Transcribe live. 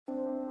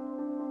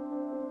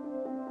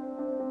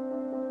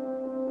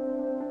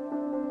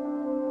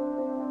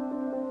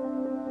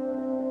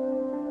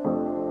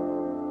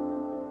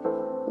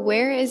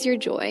Where is Your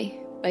Joy?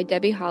 By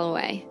Debbie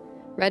Holloway,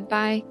 read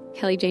by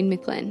Kelly Jane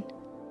McLinn.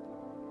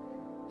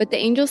 But the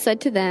angel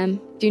said to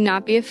them, "Do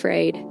not be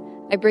afraid.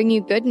 I bring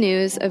you good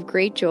news of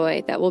great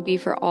joy that will be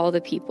for all the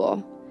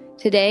people.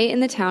 Today in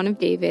the town of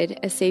David,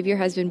 a Savior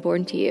has been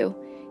born to you.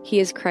 He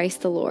is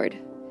Christ the Lord."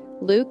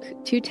 Luke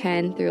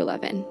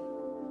 2:10-11.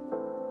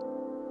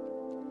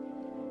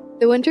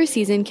 The winter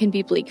season can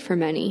be bleak for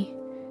many.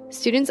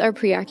 Students are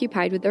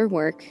preoccupied with their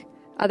work.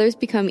 Others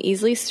become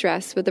easily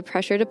stressed with the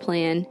pressure to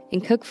plan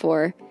and cook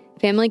for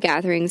family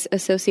gatherings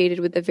associated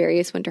with the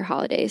various winter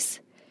holidays.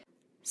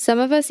 Some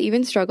of us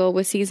even struggle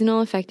with seasonal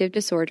affective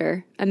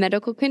disorder, a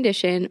medical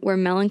condition where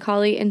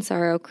melancholy and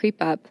sorrow creep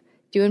up,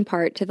 due in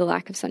part to the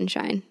lack of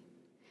sunshine.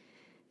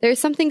 There is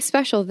something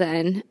special,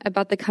 then,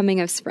 about the coming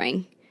of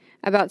spring,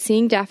 about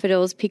seeing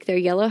daffodils peek their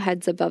yellow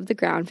heads above the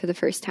ground for the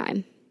first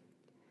time.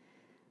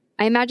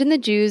 I imagine the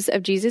Jews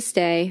of Jesus'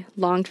 day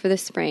longed for the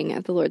spring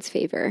of the Lord's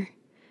favor.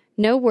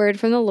 No word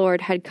from the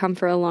Lord had come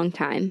for a long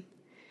time.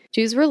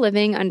 Jews were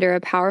living under a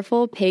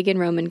powerful pagan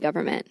Roman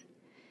government.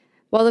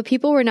 While the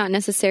people were not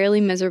necessarily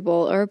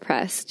miserable or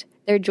oppressed,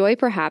 their joy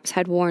perhaps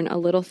had worn a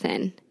little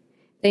thin.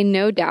 They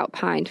no doubt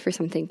pined for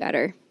something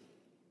better.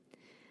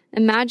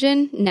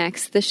 Imagine,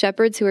 next, the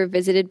shepherds who were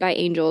visited by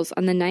angels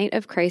on the night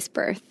of Christ's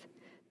birth.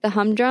 The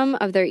humdrum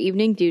of their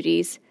evening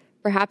duties,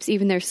 perhaps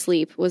even their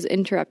sleep, was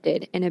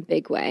interrupted in a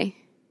big way.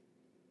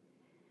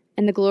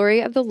 And the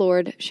glory of the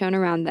Lord shone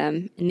around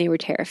them, and they were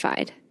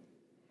terrified.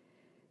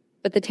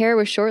 But the terror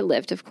was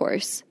short-lived, of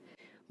course.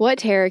 What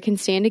terror can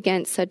stand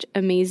against such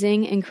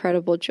amazing,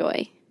 incredible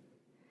joy?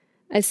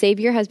 A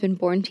Savior has been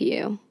born to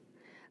you.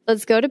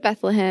 Let's go to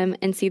Bethlehem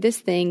and see this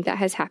thing that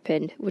has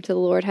happened, which the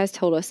Lord has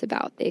told us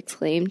about, they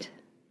exclaimed.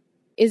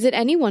 Is it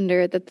any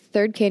wonder that the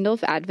third candle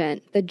of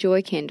Advent, the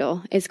joy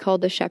candle, is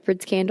called the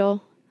shepherd's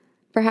candle?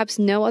 Perhaps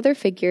no other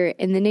figure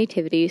in the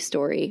Nativity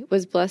story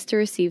was blessed to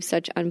receive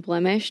such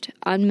unblemished,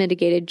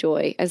 unmitigated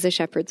joy as the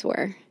shepherds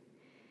were.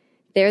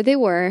 There they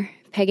were,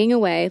 pegging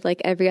away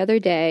like every other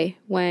day,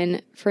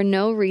 when, for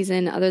no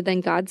reason other than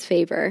God's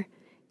favor,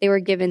 they were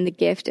given the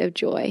gift of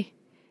joy.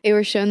 They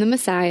were shown the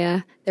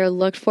Messiah, their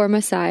looked-for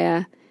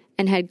Messiah,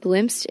 and had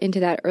glimpsed into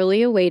that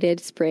early-awaited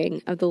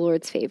spring of the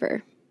Lord's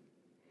favor.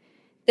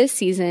 This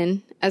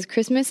season, as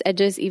Christmas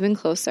edges even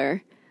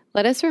closer,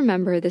 let us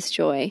remember this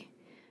joy.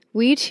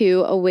 We,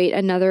 too, await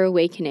another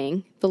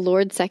awakening, the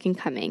Lord's second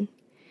coming.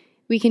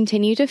 We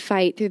continue to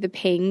fight through the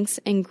pangs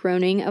and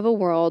groaning of a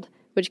world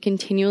which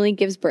continually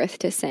gives birth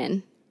to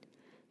sin.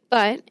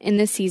 But, in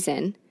this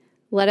season,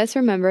 let us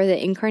remember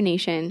the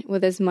Incarnation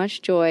with as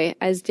much joy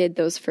as did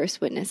those first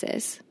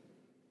witnesses.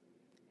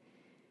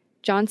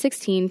 John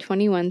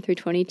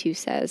 16:21-22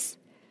 says,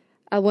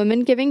 "A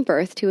woman giving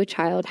birth to a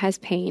child has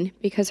pain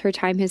because her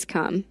time has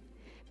come.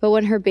 But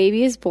when her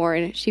baby is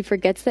born, she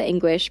forgets the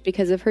anguish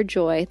because of her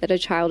joy that a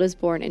child is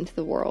born into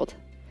the world.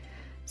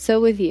 So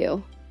with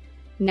you.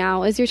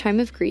 Now is your time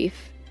of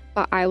grief,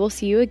 but I will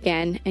see you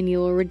again, and you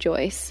will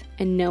rejoice,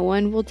 and no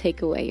one will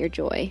take away your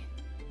joy."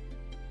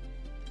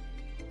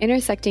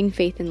 Intersecting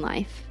faith and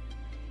life.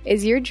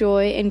 Is your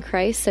joy in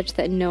Christ such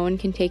that no one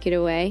can take it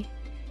away?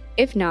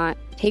 If not,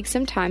 take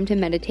some time to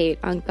meditate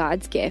on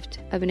God's gift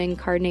of an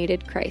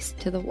incarnated Christ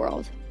to the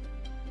world.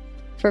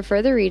 For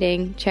further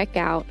reading, check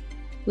out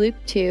Luke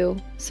 2,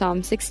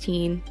 Psalm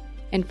 16,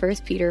 and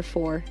 1 Peter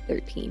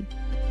 4:13.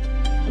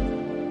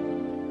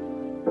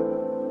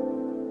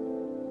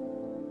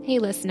 Hey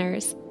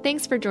listeners,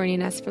 thanks for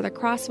joining us for the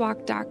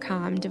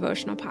Crosswalk.com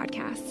devotional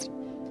podcast.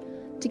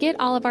 To get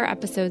all of our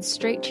episodes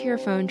straight to your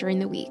phone during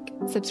the week,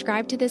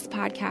 subscribe to this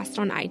podcast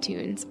on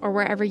iTunes or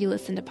wherever you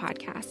listen to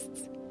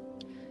podcasts.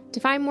 To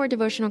find more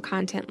devotional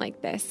content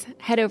like this,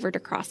 head over to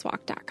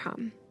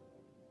Crosswalk.com.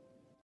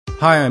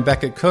 Hi, I'm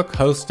Becket Cook,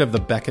 host of The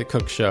Becket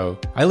Cook Show.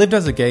 I lived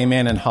as a gay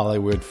man in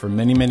Hollywood for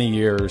many, many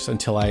years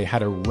until I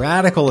had a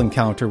radical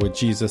encounter with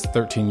Jesus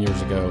 13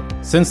 years ago.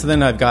 Since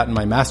then, I've gotten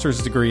my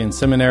master's degree in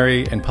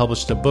seminary and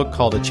published a book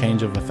called A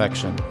Change of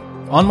Affection.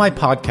 On my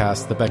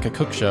podcast, The Becket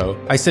Cook Show,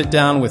 I sit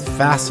down with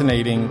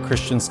fascinating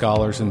Christian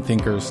scholars and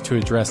thinkers to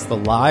address the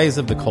lies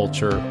of the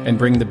culture and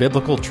bring the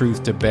biblical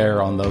truth to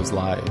bear on those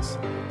lies.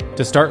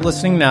 To start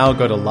listening now,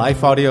 go to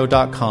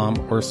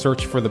lifeaudio.com or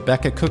search for The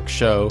Becket Cook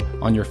Show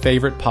on your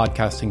favorite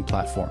podcasting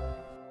platform.